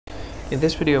In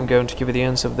this video, I'm going to give you the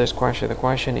answer of this question. The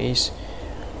question is,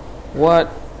 what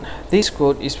this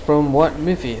quote is from what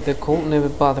movie? The cold never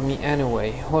bothered me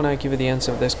anyway. When I give you the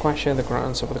answer of this question, the correct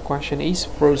answer of the question is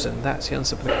Frozen. That's the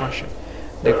answer for the question.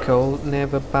 The cold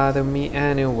never bothered me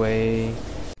anyway.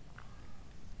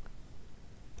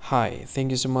 Hi,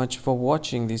 thank you so much for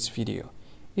watching this video.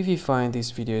 If you find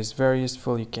this video is very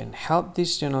useful, you can help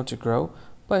this channel to grow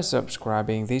by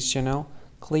subscribing this channel.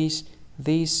 Please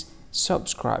this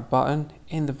subscribe button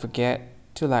and don't forget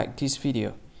to like this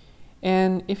video.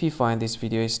 And if you find this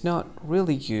video is not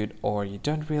really good, or you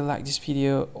don't really like this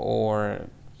video, or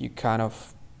you kind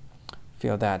of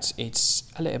feel that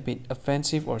it's a little bit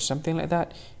offensive or something like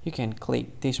that, you can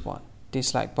click this one,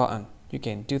 dislike button. You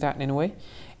can do that anyway.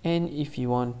 And if you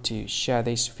want to share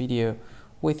this video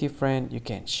with your friend, you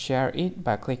can share it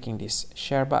by clicking this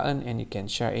share button, and you can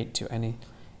share it to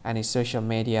any social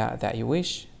media that you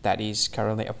wish that is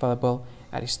currently available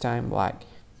at this time, like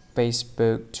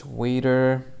Facebook,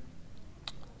 Twitter,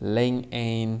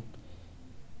 LinkedIn,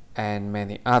 and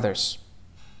many others,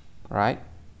 right?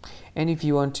 And if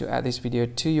you want to add this video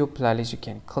to your playlist, you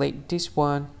can click this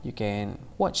one. You can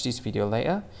watch this video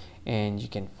later, and you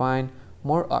can find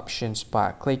more options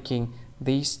by clicking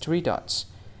these three dots.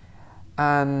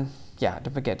 And yeah,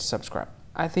 don't forget to subscribe.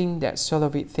 I think that's all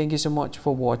of it. Thank you so much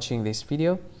for watching this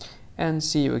video, and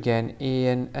see you again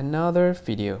in another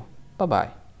video. Bye bye.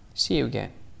 See you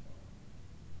again.